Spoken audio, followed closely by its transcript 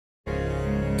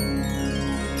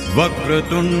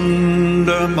वक्रतुंड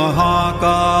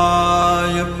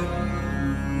महाकाय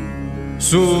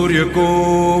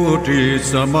सूर्यकोटि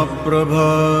समप्रभ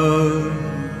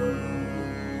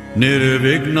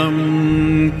निर्विघ्नं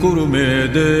कुरु मे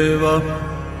देव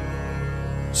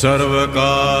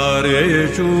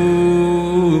सर्वकार्येषु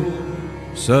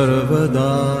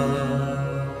सर्वदा।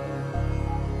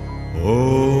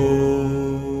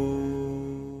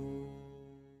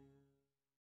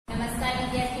 નમસ્કાર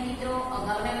વિદ્યાર્થી મિત્રો,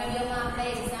 અગાઉના વિડિયોમાં આપણે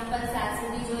એક્ઝામ્પલ 7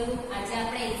 સુધી જોયું. આજે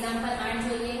આપણે એક્ઝામ્પલ 8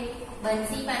 જોઈએ.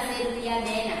 બંસી પાસે રૂપિયા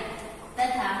 2 ના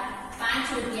તથા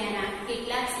 5 રૂપિયાના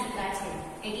કેટલાક સિક્કા છે.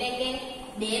 એટલે કે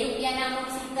 2 રૂપિયાના અમુક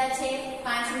સિક્કા છે,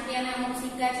 5 રૂપિયાના અમુક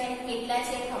સિક્કા છે, કેટલા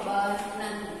છે ખબર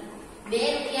નથી. 2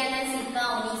 રૂપિયાના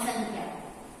સિક્કાઓની સંખ્યા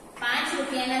 5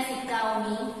 રૂપિયાના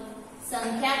સિક્કાઓની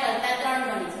સંખ્યા કરતા 3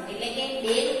 ગણી છે. એટલે કે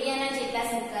 2 રૂપિયાના જેટલા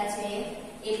સિક્કા છે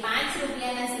એ 5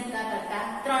 રૂપિયાના સિક્કા કરતા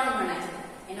 3 ગણા છે.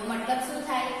 એનો મતલબ શું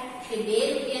થાય કે 2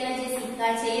 રૂપિયાના જે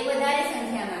સિક્કા છે એ વધારે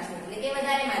સંખ્યામાં છે, એટલે કે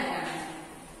વધારે માત્રામાં છે.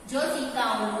 જો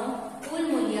સિક્કાઓનું કુલ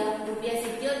મૂલ્ય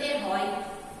 ₹77 હોય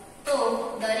તો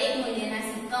દરેક મૂલ્યના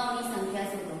સિક્કાઓની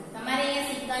સંખ્યા શોધો. તમારે અહીંયા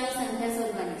સિક્કાની સંખ્યા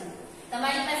શોધવાની છે.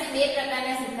 તમારી પાસે 2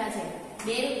 પ્રકારના સિક્કા છે,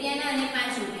 2 રૂપિયાના અને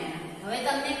 5 રૂપિયાના. હવે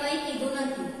તમને કંઈ કીધું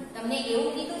નથી, તમને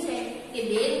એવું કીધું છે કે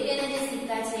 2 રૂપિયાના જે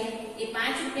સિક્કા છે એ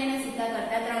 5 રૂપિયાના સિક્કા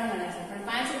કરતા 3 ગણા છે. પણ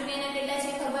 5 રૂપિયાના કેટલા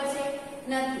છે ખબર છે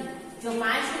નથી. જો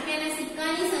 5 રૂપિયાના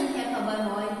સિક્કાની સંખ્યા ખબર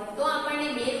હોય તો આપણને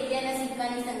 2 રૂપિયાના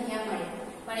સિક્કાની સંખ્યા મળે.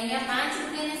 પણ અહીંયા 5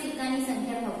 રૂપિયાના સિક્કાની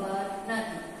સંખ્યા ખબર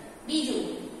નથી. બીજું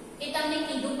કે તમને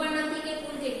કીધું પણ નથી કે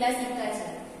કુલ કેટલા સિક્કા છે.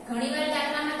 ઘણીવાર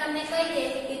દાખલામાં તમને કહી દે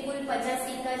કે કુલ 50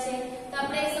 સિક્કા છે તો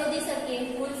આપણે શોધી શકીએ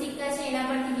કુલ સિક્કા છે એના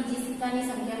પરથી બીજી સિક્કાની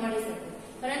સંખ્યા મળી શકે.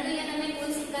 પરંતુ અહીંયા તમને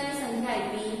કુલ સિક્કાની સંખ્યા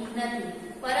આપી નથી.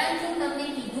 પરંતુ તમને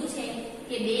કીધું છે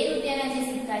કે 2 રૂપિયાના જે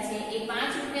સિક્કા છે એ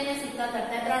 5 રૂપિયાના સિક્કા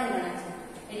કરતા 3 ગણા છે.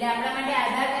 એટલે આપણા માટે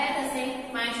આધાર કયા થશે?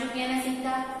 5 રૂપિયાના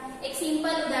સિક્કા. એક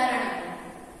સિમ્પલ ઉદાહરણ આપો.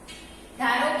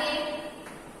 ધારો કે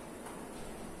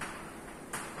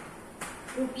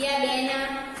રૂપિયા 2 ના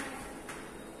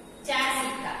 4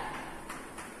 સિક્કા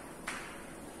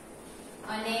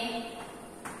અને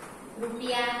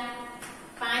રૂપિયા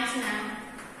 5 ના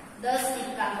 10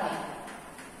 સિક્કા હોય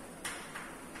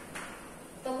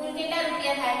તો કુલ કેટલા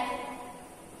રૂપિયા થાય?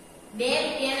 2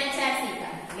 રૂપિયાના 4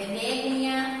 સિક્કા એટલે 2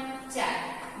 ગુણ્યા 4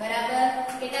 બરાબર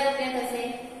કેટલા રૂપિયા થશે?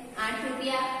 8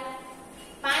 રૂપિયા.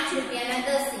 5 રૂપિયાના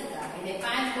 10 સિક્કા એટલે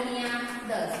 5 ગુણ્યા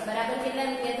 10 બરાબર કેટલા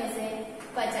રૂપિયા થશે?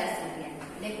 50 રૂપિયા.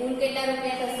 એટલે કુલ કેટલા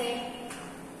રૂપિયા થશે?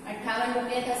 58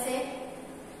 રૂપિયા થશે.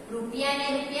 રૂપિયાને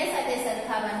રૂપિયા સાથે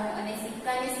સરખાવવાનું અને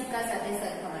સિક્કાને સિક્કા સાથે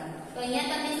સરખાવવાનું. તો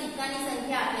અહીંયા તમને સિક્કાની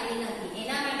સંખ્યા આપેલી નથી,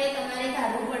 એના માટે તમારે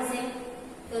ધારવું પડશે.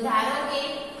 તો ધારો કે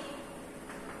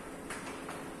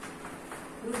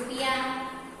રૂપિયા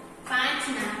 5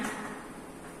 ના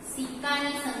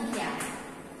સિક્કાની સંખ્યા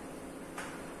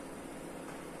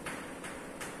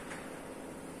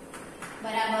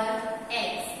બરાબર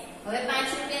x. હવે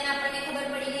 5 રૂપિયાના આપણને ખબર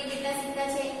પડી ગઈ કેટલા સિક્કા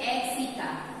છે? x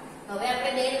સિક્કા. હવે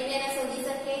આપણે 2 રૂપિયાના શોધી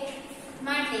શકીએ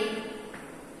માટે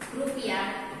રૂપિયા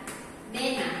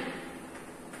 2 ના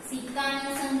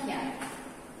સિક્કાની સંખ્યા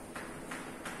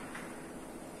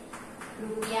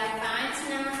રૂપિયા 5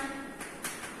 ના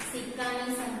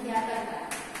સિક્કાની સંખ્યા કરતા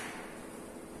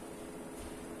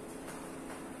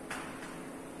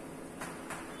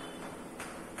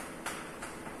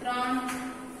 3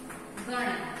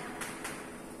 ગણા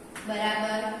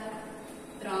બરાબર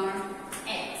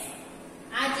 3x.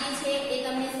 આ જે છે એ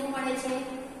તમને શું મળે છે?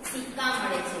 સિક્કા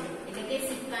મળે છે, એટલે કે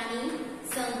સિક્કાની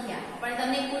સંખ્યા. પણ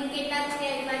તમને કુલ કેટલા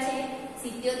રૂપિયા આપ્યા છે?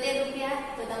 77 રૂપિયા.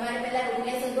 તો તમારે પહેલા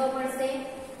રૂપિયા શોધવા પડશે.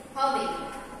 હવે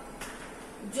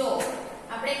જો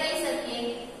આપણે કહી શકીએ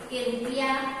કે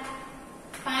રૂપિયા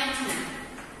 5 ના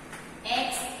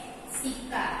x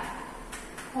સિક્કા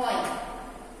હોય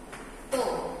તો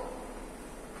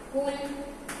કુલ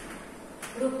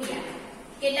રૂપિયા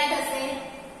કેટલા થશે?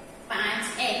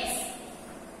 5x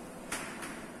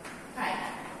થાય.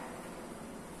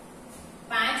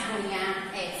 5 ગુણ્યા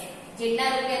x. જેટલા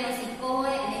રૂપિયાનો સિક્કો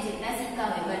હોય અને જેટલા સિક્કા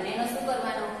હોય બંનેનો શું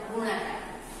કરવાનો? ગુણાકાર.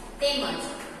 તેમજ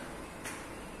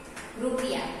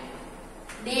રૂપિયા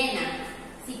 2 ના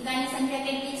સિક્કાની સંખ્યા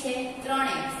કેટલી છે?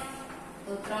 3x.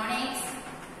 તો 3x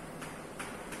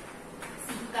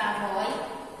સિક્કા હોય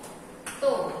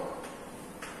તો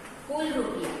કુલ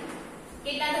રૂપિયા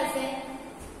કેટલા થશે?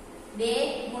 2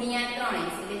 ગુણ્યા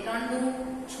 3x એટલે 3 દુ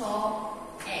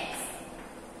 6x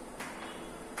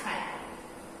થાય.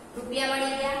 રૂપિયા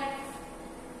મળી ગયા,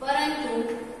 પરંતુ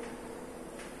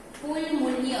કુલ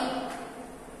મૂલ્ય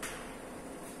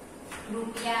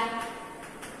રૂપિયા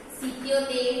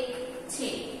 77 છે.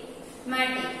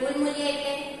 માટે કુલ મૂલ્ય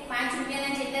એટલે 5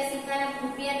 રૂપિયાના જેટલા સિક્કાના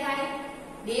રૂપિયા થાય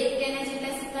રૂપિયાના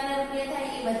જેટલા સિક્કાના રૂપિયા થાય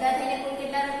એ બધા થઈને કુલ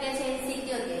કેટલા રૂપિયા છે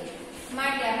 77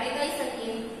 માટે આપણે કહી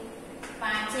શકીએ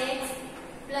 5x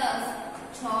 +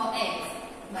 6x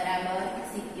બરાબર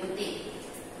 77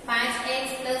 5x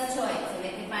 + 6x એટલે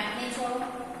કે 5 ને 6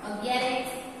 11x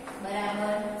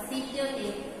બરાબર 77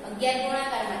 11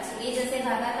 ગુણાકારમાં છે એ જશે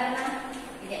ભાગાકારમાં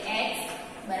એટલે x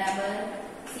બરાબર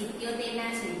 77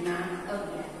 ના છેદમાં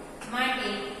 11 માટે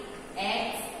x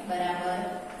બરાબર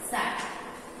 7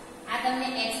 આ તમને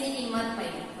x ની કિંમત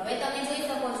મળી હવે તમે જોઈ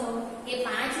શકો છો કે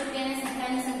 5 રૂપિયાના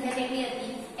સિક્કાની સંખ્યા કેટલી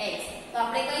હતી x તો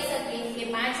આપણે કહી શકીએ કે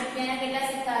 5 રૂપિયાના કેટલા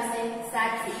સિક્કા હશે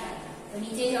 7 સિક્કા તો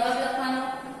નીચે જવાબ લખવાનો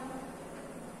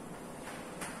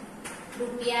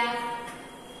રૂપિયા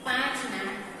 5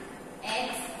 ના x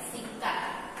સિક્કા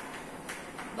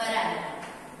બરાબર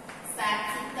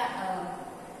 7 સિક્કા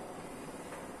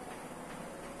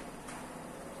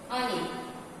અને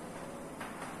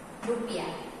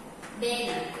રૂપિયા 2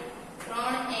 ના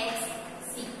 3x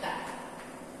સિક્કા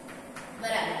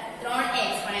બરાબર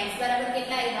 3x પણ x બરાબર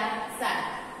કેટલા આવ્યા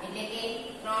 7 એટલે કે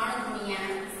 3 ગુણ્યા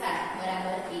 7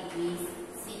 બરાબર 21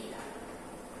 સિક્કા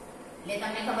એટલે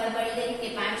તમને ખબર પડી ગઈ કે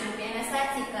 5 રૂપિયાના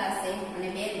 7 સિક્કા હશે અને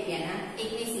 2 રૂપિયાના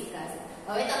 21 સિક્કા હશે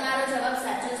હવે તમારો જવાબ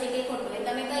સાચો છે કે ખોટો એ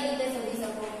તમે કઈ રીતે શોધી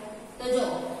શકો તો જો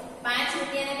 5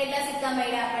 રૂપિયાના કેટલા સિક્કા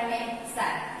મળ્યા આપણને 7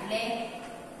 એટલે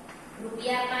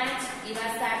રૂપિયા 5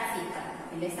 એવા 7 સિક્કા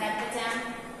એટલે 7 ×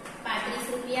 5 =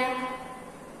 35 રૂપિયા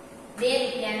 2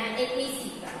 રૂપિયાના 21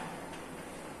 સિક્કા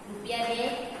રૂપિયા 2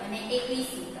 અને 21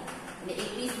 સિક્કા એટલે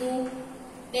 21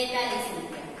 × 42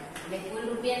 રૂપિયા એટલે કુલ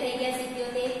રૂપિયા થઈ ગયા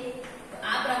 77 તો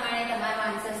આ પ્રમાણે તમારો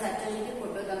આન્સર સાચો છે કે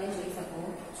ખોટો તમે જોઈ શકો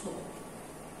છો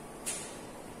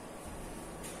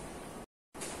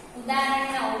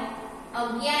ઉદાહરણ 9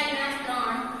 11 ના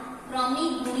 3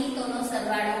 ક્રમિક ગુણિતોનો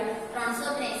સરવાળો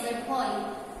 363 હોય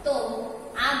તો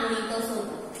આ ગુણિતો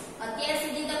શોધો અત્યાર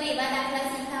સુધી તમે એવા દાખલા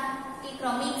શીખા કે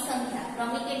ક્રમિક સંખ્યા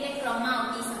ક્રમિક એટલે ક્રમમાં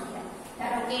આવતી સંખ્યા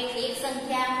ધારો કે એક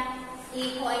સંખ્યા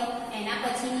 1 હોય એના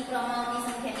પછીની ક્રમમાં આવતી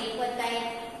સંખ્યા 1 + 1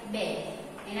 2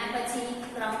 એના પછીની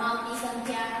ક્રમમાં આવતી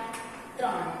સંખ્યા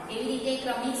 3 એવી રીતે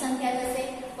ક્રમિક સંખ્યા થશે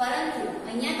પરંતુ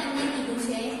અહીંયા તમને કીધું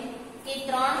છે કે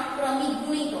 3 ક્રમિક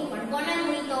ગુણિતો પણ કોના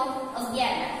ગુણિતો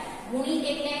 11 ના ગુણિત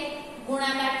એટલે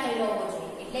ગુણાકાર થયેલો હોવો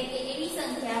જોઈએ એટલે કે એવી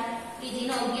સંખ્યા કે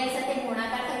જેનો 11 સાથે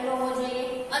ગુણાકાર થયેલો હોવો જોઈએ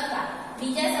અથવા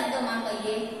બીજા શબ્દોમાં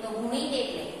કહીએ તો ગુણિત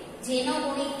એટલે જેનો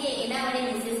ગુણિત કે એના વડે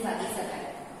નિશેષ ભાગી શકાય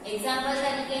એક્ઝામ્પલ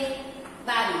તરીકે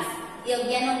 22 એ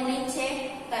 11 નો ગુણિત છે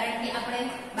કારણ કે આપણે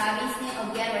 22 ને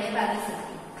 11 વડે ભાગી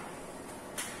શકીએ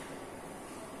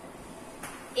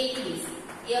 21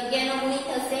 એ 11 નો ગુણિત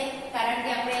થશે કારણ કે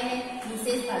આપણે એને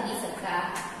નિશેષ ભાગી શકતા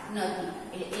નથી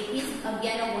એટલે 21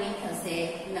 11 નો ગુણિત થશે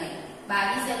નહીં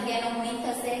 22 11 નો ગુણિત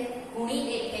થશે ગુણિત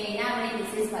એટલે એના વડે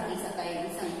નિશેષ ભાગી શકાય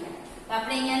એવી સંખ્યા તો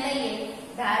આપણે અહીંયા લઈએ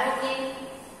ધારો કે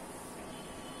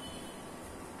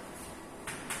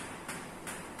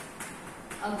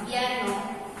 11 નો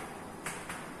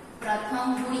પ્રથમ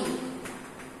ગુણિત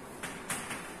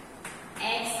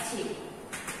x છે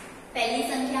પહેલી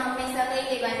સંખ્યા હંમેશા કઈ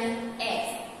લેવાની x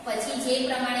પછી જે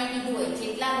પ્રમાણે કીધું હોય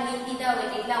જેટલા ગુણિત કીધા હોય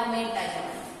એટલા ઉમેરતા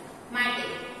જવાના માટે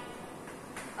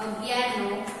 11 નો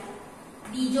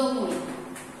બીજો ગુણિત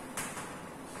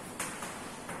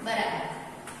બરાબર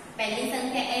પહેલી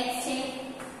સંખ્યા x છે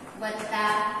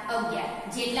વત્તા 11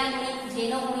 જેટલા ગુણિત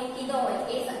જેનો ગુણિત કીધો હોય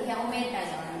એ સંખ્યા ઉમેરતા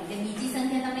જવાની એટલે બીજી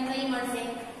સંખ્યા તમને કઈ મળશે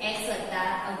x વત્તા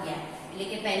 11 એટલે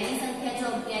કે પહેલી સંખ્યા જો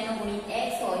 11 નો ગુણિત x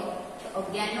હોય તો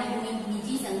 11 નો ગુણિત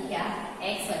બીજી સંખ્યા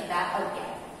x વત્તા 11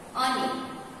 અને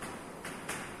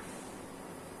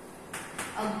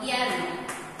 11 નો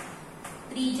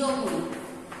ત્રીજો ગુણિત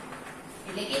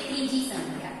એટલે કે ત્રીજી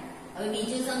સંખ્યા હવે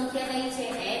બીજી સંખ્યા કઈ છે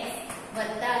x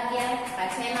વત્તા 11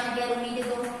 પાછા એમાં 11 ઉમેરી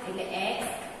દેજો એટલે x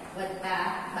વત્તા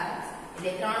 22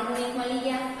 એટલે 3 ગુણિત મળી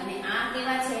ગયા અને આ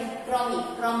કેવા છે ક્રમિક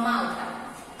ક્રમમાં આવતા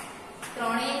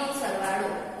ત્રણેયનો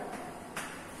સરવાળો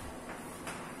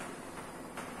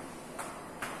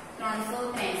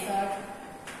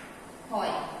 363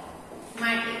 હોય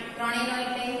માટે ત્રણેયનો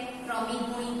એટલે ક્રમિક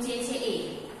ગુણિત જે છે એ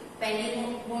પહેલી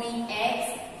ગુણિત x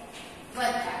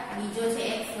વત્તા બીજો છે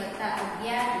x વત્તા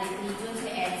 11 અને ત્રીજો છે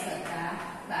x વત્તા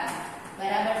 22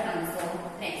 બરાબર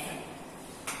 363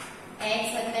 x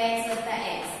વત્તા x વત્તા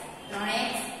x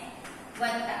 3x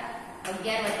વત્તા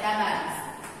 11 વત્તા 22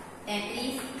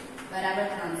 33 બરાબર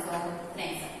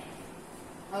 363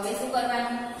 હવે શું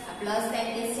કરવાનું આ પ્લસ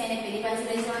 33 છે ને પેલી બાજુ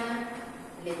લઈ જવાના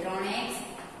એટલે 3x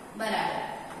બરાબર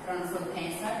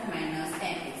 363 માઈનસ 33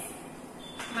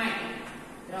 માટે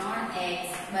 3x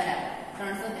બરાબર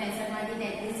 363 માંથી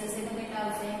 33 જશે તો કેટલા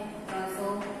આવશે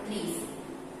 330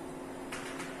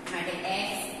 માટે x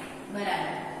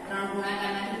બરાબર 3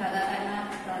 ગુણાકારમાંથી ભાગાકારમાં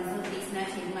 330 ના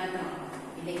 1/3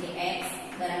 એટલે કે x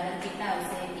બરાબર કેટલા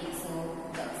આવશે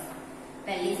 110.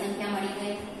 પહેલી સંખ્યા મળી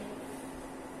ગઈ.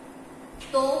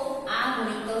 તો આ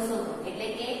ગુણિતો શોધો એટલે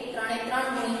કે 3 એ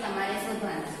 3 ગુણિત તમારે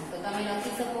શોધવાના છે. તો તમે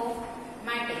લખી શકો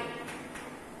માટે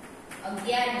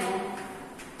 11 નો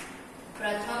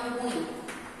પ્રથમ ગુણિત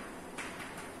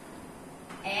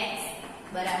x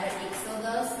બરાબર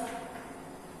 110,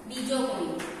 બીજો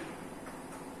ગુણિત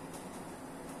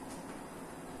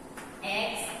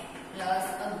x પ્લસ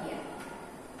 11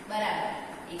 બરાબર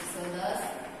 110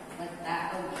 વત્તા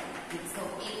 11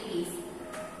 121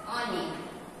 અને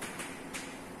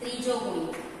ત્રીજો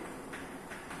ગુણિત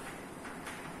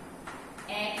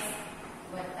x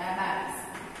વત્તા 22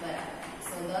 બરાબર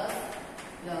 110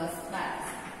 પ્લસ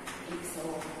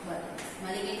 22 132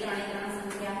 મળી ગઈ 3 એ 3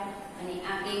 સંખ્યા. અને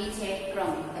આ કેવી છે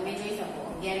ક્રમિક તમે જોઈ શકો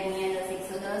 11 ગુણ્યા 10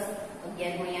 110,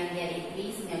 11 ગુણ્યા 11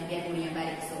 21 અને 11 ગુણ્યા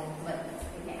 12 132.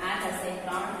 એટલે આ થશે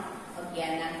 3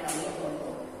 11 ના ક્રમિક વર્ગો.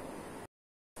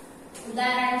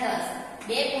 ઉદાહરણ 10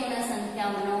 બે પૂર્ણ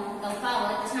સંખ્યાઓનો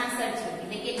તફાવત 66 છે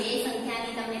એટલે કે બે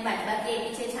સંખ્યાની તમને બાદબાકી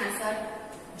એવી છે 66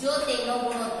 જો તેમનો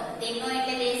ગુણોત્તર તેમનો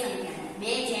એટલે બે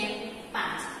સંખ્યા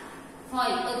 2/5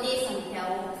 હોય તો તે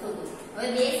સંખ્યાઓ શોધો. હવે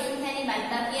બે સંખ્યાની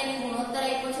બાદબાકી અને ગુણોત્તર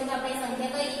આપ્યો છે તો આપણે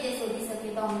સંખ્યા કઈ રીતે શોધી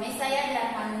શકીએ? તો હંમેશા યાદ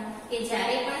રાખવાનું કે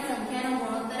જ્યારે પણ સંખ્યાનો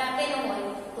ગુણોત્તર આપેલો હોય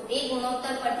તો એ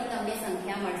ગુણોત્તર પરથી તમને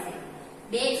સંખ્યા મળશે.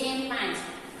 2/5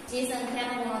 જે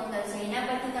સંખ્યાનો ગુણોત્તર છે એના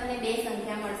પરથી તમને બે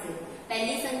સંખ્યા મળશે.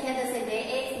 પહેલી સંખ્યા થશે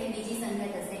 2x અને બીજી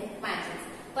સંખ્યા થશે 5x.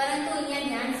 પરંતુ અહીંયા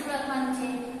ધ્યાન શું રાખવાનું છે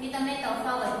કે તમે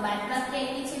તફાવત બાદબાકી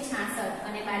આપી છે 66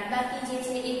 અને બાદબાકી જે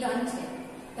છે એ ધન છે,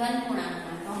 ધન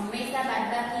પૂર્ણાંકમાં. તો હંમેશા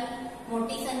બાદબાકી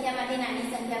મોટી સંખ્યામાંથી નાની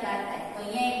સંખ્યા બાદ થાય. તો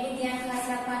અહીંયા એટલું ધ્યાન ખાસ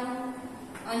રાખવાનું.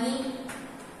 અહીં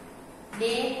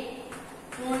બે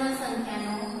પૂર્ણ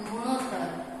સંખ્યાનો ગુણોત્તર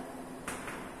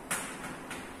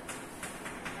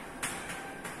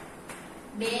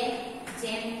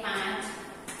 2/5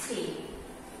 છે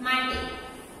માટે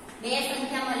બે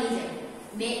સંખ્યા મળી જાય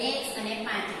 2x અને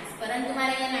 5x. પરંતુ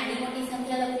મારે અહીંયા નાની મોટી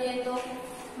સંખ્યા લખવી હોય તો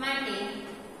માટે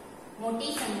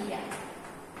મોટી સંખ્યા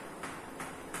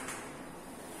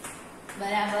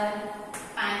બરાબર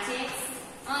 5x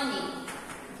અને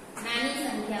નાની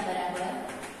સંખ્યા બરાબર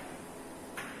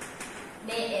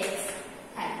 2x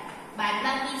થાય.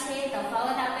 બાદબાકી છે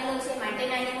તફાવત આપેલો છે માટે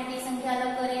નાની મોટી સંખ્યા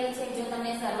અલગ કરેલી છે. જો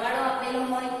તમને સરવાળો આપેલો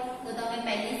હોય તો તમે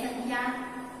પહેલી સંખ્યા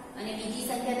અને બીજી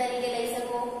સંખ્યા તરીકે લઈ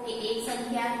શકો કે એક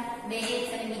સંખ્યા 2x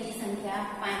અને બીજી સંખ્યા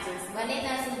 5x. બને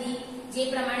ત્યાં સુધી જે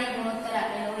પ્રમાણે ગુણોત્તર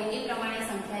આપેલો હોય એ પ્રમાણે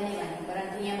સંખ્યા લેવાની.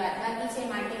 પરંતુ અહીંયા બાદબાકી છે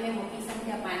માટે મેં મોટી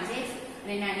સંખ્યા 5x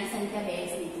અને નાની સંખ્યા 2x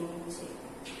લીધું છે.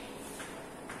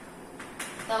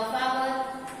 તફાવત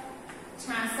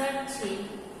 66 છે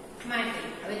માટે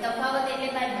હવે તફાવત એટલે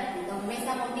બાદબાકી તો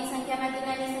હંમેશા મોટી સંખ્યામાંથી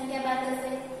નાની સંખ્યા બાદ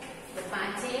થશે. તો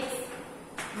 5x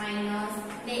 -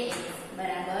 2x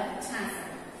બરાબર 66.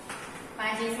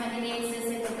 5x માંથી 2x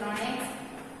જશે તો 3x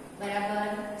બરાબર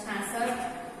 66.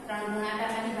 3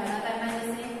 ગુણાકારમાંથી ભાગાકારમાં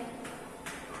જશે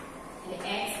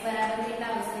એટલે x બરાબર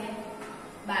કેટલા આવશે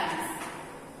 22.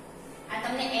 આ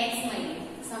તમને x મળી,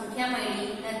 સંખ્યા મળી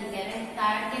નથી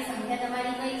કારણ કે સંખ્યા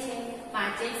તમારી કઈ છે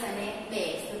 5x અને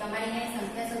 2x. તો તમારે અહીંયા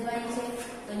સંખ્યા શોધવાની છે.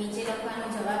 તો નીચે લખવાનો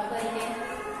જવાબ કરીને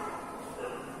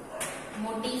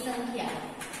મોટી સંખ્યા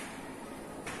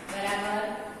બરાબર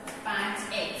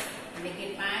 5x એટલે કે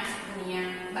 5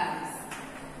 ગુણ્યા 22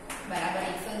 બરાબર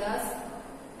 110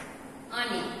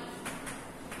 અને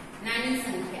નાની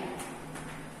સંખ્યા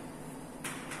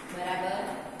બરાબર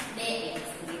 2x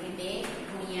એટલે કે 2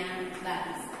 ગુણ્યા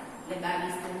 22 એટલે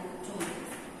 22 × 44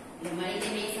 એટલે મળી તે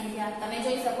બે સંખ્યા. તમે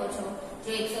જોઈ શકો છો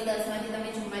જો 110 માંથી તમે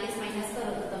 44 માઈનસ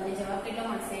કરો તો તમને જવાબ કેટલો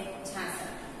મળશે 66.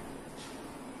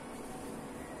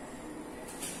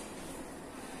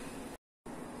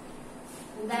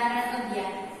 ઉદાહરણ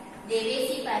 11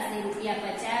 દેવેશી પાસે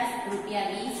 ₹50,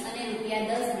 ₹20 અને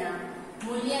 ₹10 ના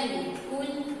મૂલ્યની કુલ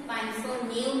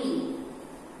 590 ની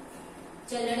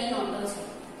ચલણી નોટો છે.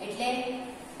 એટલે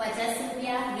 50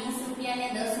 રૂપિયા, 20 રૂપિયા અને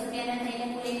 10 રૂપિયાના થઈને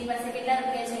કુલ એની પાસે કેટલા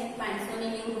રૂપિયા છે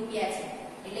 590 રૂપિયા છે.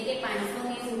 એટલે કે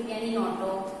 590 રૂપિયાની નોટો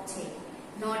છે.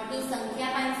 નોટની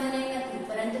સંખ્યા 590 નથી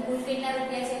પરંતુ કુલ કેટલા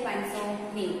રૂપિયા છે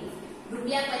 590.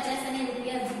 ₹50 અને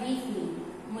 ₹20 ની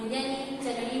મૂલ્યની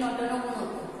ચલણી નોટોનો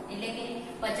ગુણોત્તર એટલે કે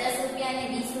 50 રૂપિયા અને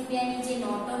 20 રૂપિયાની જે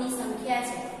નોટોની સંખ્યા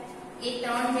છે એ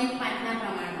 3/5 ના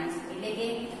પ્રમાણમાં છે. એટલે કે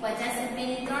 50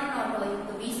 રૂપિયાની 3 નોટ હોય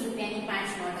તો 20 રૂપિયાની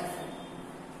 5 નોટ હશે.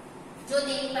 જો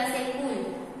તેની પાસે કુલ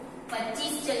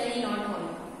 25 ચલણી નોટ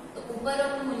હોય તો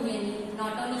ઉપરોક્ત મૂલ્યની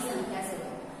નોટોની સંખ્યા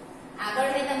શોધો.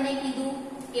 આગળ મેં તમને કીધું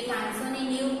કે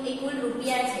 590 એ કુલ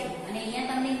રૂપિયા છે અને અહીંયા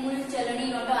તમને કુલ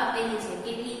ચલણી નોટો આપેલી છે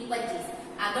કેટલી 25.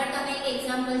 આગળ તમે એક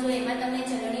એક્ઝામ્પલ જો એમાં તમને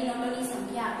ચલણી નોટોની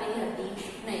સંખ્યા આપેલી હતી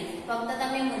ફક્ત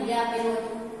તમે મૂલ્ય આપેલું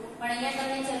હતું, પણ અહીંયા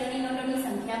તમને ચલણી નોટોની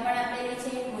સંખ્યા પણ આપેલી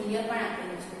છે, મૂલ્ય પણ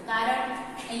આપેલું છે. કારણ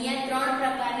અહીંયા ત્રણ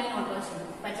પ્રકારની નોટો છે,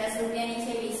 50 રૂપિયાની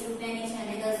છે, 20 રૂપિયાની છે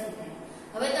અને 10 રૂપિયાની.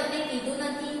 હવે તમને કીધું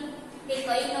નથી કે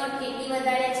કઈ નોટ કેટલી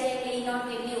વધારે છે, કઈ નોટ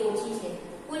કેટલી ઓછી છે.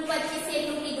 કુલ 25 છે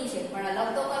એટલું કીધું છે, પણ અલગ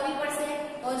તો કરવી પડશે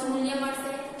તો જ મૂલ્ય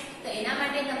મળશે. તો એના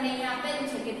માટે તમને અહીંયા આપેલું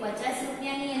છે કે 50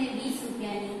 રૂપિયાની અને 20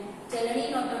 રૂપિયાની ચલણી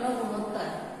નોટોનો ગુણોત્તર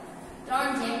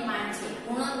 3:5 છે.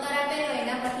 ગુણોત્તર આપેલો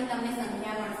એના પરથી તમને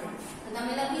સંખ્યા મળશે. તો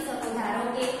તમે લખી શકો, ધારો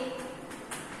કે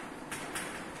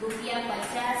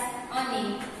 ₹50 અને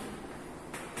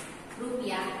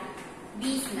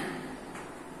 ₹20 ના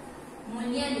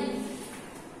મૂલ્યનું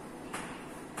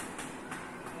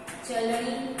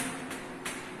ચલણી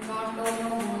નોટોનો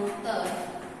ગુણોત્તર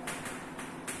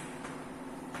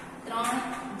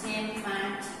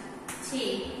 3:5 છે.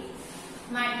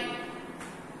 માટે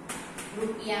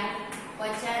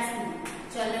 ₹50 ની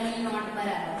ચલણી નોટ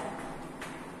બરાબર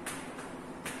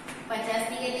 50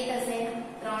 ની કેટલી થશે?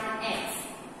 3x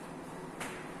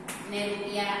ને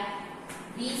 ₹20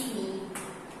 ની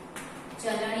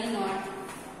ચલણી નોટ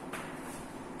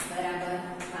બરાબર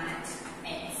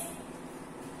 5x.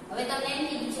 હવે તમને એમ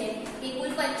કીધું છે કે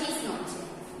કુલ 25 નોટ છે,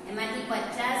 એમાંથી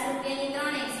 50 રૂપિયાની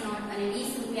 3x નોટ અને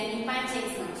 20 રૂપિયાની 5x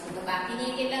નોટ છે. તો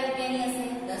બાકીની કેટલા રૂપિયાની હશે?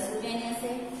 10 રૂપિયાની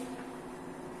હશે.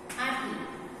 આથી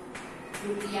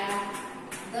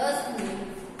 ₹10 ની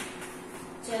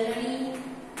ચલણી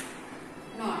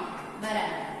નોટ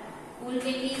બરાબર કુલ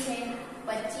કેટલી છે?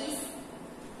 25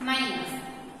 માઈનસ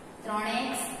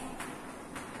 3x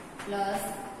પ્લસ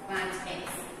 5x.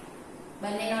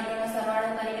 બંને નોટોનો સરવાળો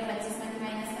કરીને 25 માંથી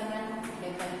માઈનસ કરવાનો, એટલે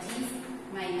 25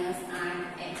 માઈનસ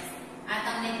 8x. આ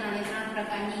તમને ત્રણે ત્રણ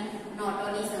પ્રકારની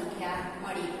નોટોની સંખ્યા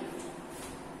મળી.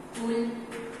 કુલ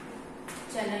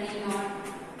ચલણી નોટ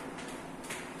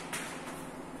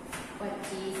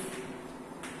 25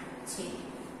 છે.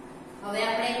 હવે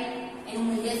આપણે એનું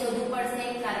મૂલ્ય શોધવું પડશે,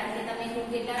 કારણ કે તમે કુલ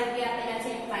કેટલા રૂપિયા આપેલા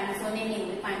છે?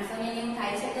 590. 590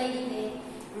 થાય છે કઈ રીતે?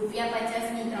 ₹50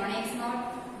 ની 3x નોટ,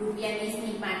 ₹20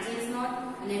 ની 5x નોટ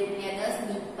અને ₹10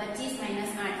 ની 25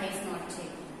 માઈનસ 8x નોટ છે.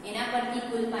 એના પરથી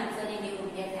કુલ 590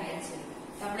 રૂપિયા થાય છે.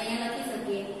 તો આપણે અહીંયા લખી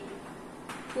શકીએ,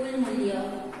 કુલ મૂલ્ય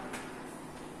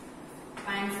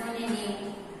 590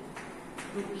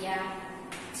 રૂપિયા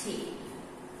છે.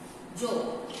 જો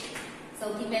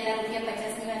સૌથી પહેલા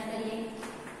 ₹50 ની વાત કરીએ,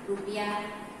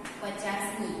 ₹50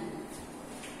 ની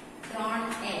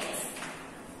 3x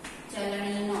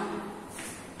ચલણી નોટ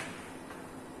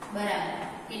બરાબર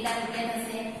કેટલા રૂપિયા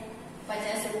થશે?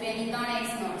 50 રૂપિયાની 3x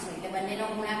નોટ છે એટલે બંનેનો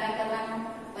ગુણાકાર કરવાનો,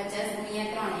 50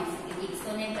 ગુણ્યા 3x એટલે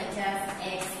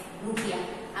 150x રૂપિયા.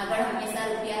 આગળ હંમેશા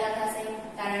રૂપિયા લખાશે,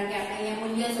 કારણ કે આપણે અહીંયા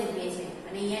મૂલ્ય શોધીએ છીએ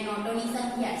અને અહીંયા નોટોની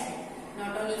સંખ્યા છે.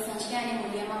 નોટોની સંખ્યા અને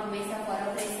મૂલ્યમાં હંમેશા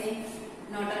ફરક રહેશે.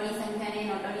 નોટોની સંખ્યાને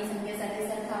નોટોની સંખ્યા સાથે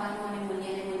સરખાવવાનું અને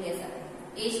મૂલ્યને મૂલ્ય સાથે.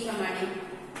 એ જ પ્રમાણે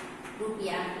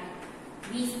 ₹20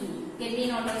 ની કેટલી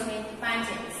નોટો છે?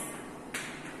 5x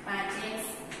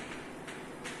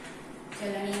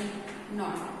ચલણી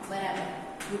નોટ બરાબર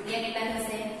રૂપિયા કેટલા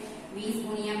થશે? 20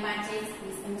 ગુણ્યા 5x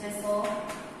 20 ×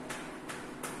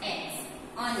 100x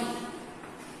અને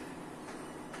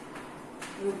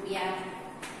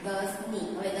 ₹10 ની.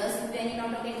 હવે 10 રૂપિયાની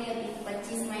નોટો કેટલી હતી?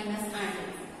 25 માઈનસ 8x.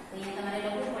 તો અહીંયા તમારે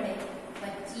લખવું પડે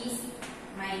 25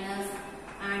 માઈનસ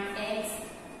 8x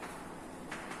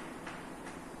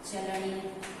ચલણી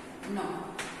નોટ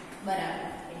બરાબર,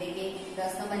 એટલે કે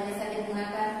 10 નો બંને સાથે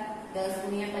ગુણાકાર, 10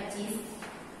 ગુણ્યા 25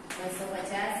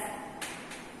 250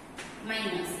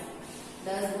 માઈનસ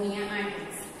 10 ગુણ્યા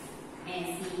 8x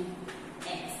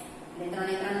 80x. એટલે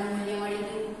ત્રણે ત્રણ નું મૂલ્ય મળી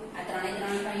ગયું. આ ત્રણે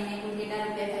ત્રણ કરીને કુલ કેટલા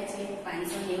રૂપિયા થાય છે?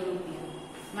 590 રૂપિયા.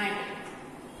 માટે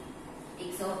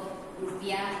 100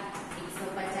 રૂપિયા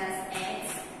 150x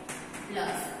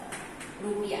પ્લસ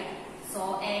રૂપિયા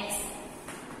 100x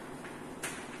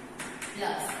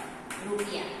પ્લસ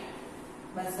રૂપિયા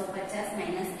 250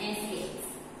 માઈનસ 80x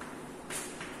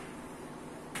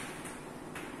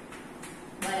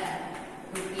બરાબર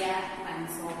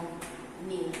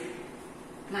 ₹590.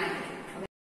 માટે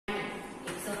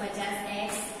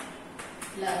 150x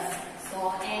plus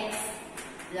 100x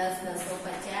plus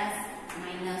 250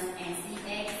 minus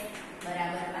 80x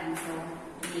બરાબર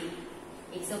 590.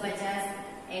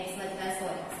 150x વત્તા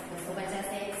 100x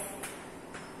 250x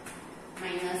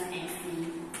માઈનસ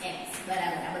 80x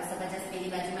બરાબર આ 250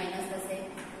 પેલી બાજુ માઈનસ થશે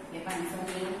એટલે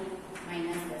 590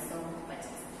 માઈનસ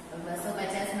 250. તો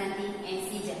 250 માંથી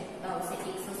 80 જાય તો આવશે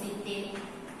 170x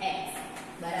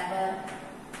બરાબર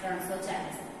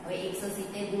 340. હવે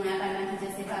 170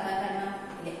 ગુણાકારમાંથી જશે ભાગાકારમાં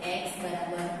એટલે x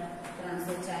બરાબર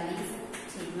 340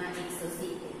 છેદમાં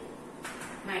 170.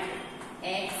 માટે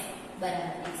x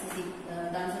બરાબર 340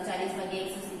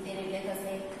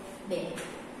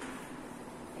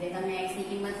 એટલે તમને x ની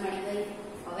કિંમત મળી ગઈ.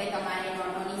 હવે તમારે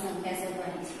નોટોની સંખ્યા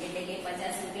શોધવાની છે, એટલે કે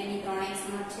 50 રૂપિયાની 3x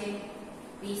નોટ છે,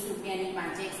 20 રૂપિયાની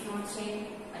 5x નોટ છે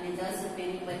અને 10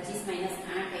 રૂપિયાની 25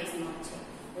 8x નોટ છે.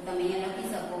 તો તમે અહીંયા લખી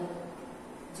શકો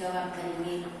જવાબ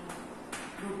તરીકે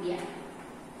રૂપિયા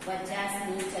 50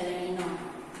 ની ચલણી નોટ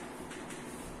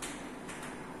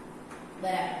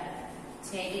બરાબર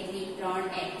છે કેટલી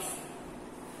 3x,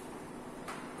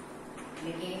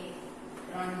 એટલે કે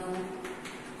 3 દુ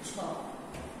 6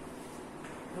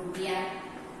 રૂપિયા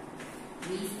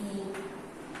 20 ની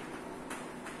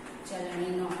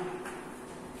ચલણી નોટ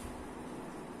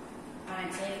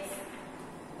 5x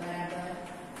બરાબર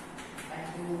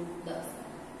 5 દુ 10,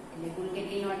 એટલે કુલ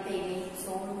કેટલી નોટ થઈ ગઈ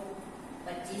 16.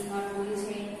 25 નોટ કુલ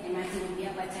છે, એમાંથી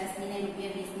રૂપિયા 50 ની ને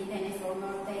રૂપિયા 20 ની થઈને 16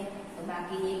 નોટ થઈ. તો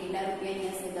બાકીની કેટલા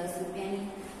રૂપિયાની હશે 10 રૂપિયાની.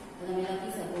 તો તમે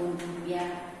લખી શકો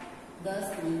રૂપિયા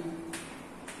 10 ની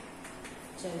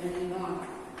ચલણી નોટ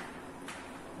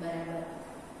બરાબર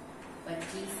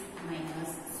 25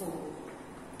 - 16.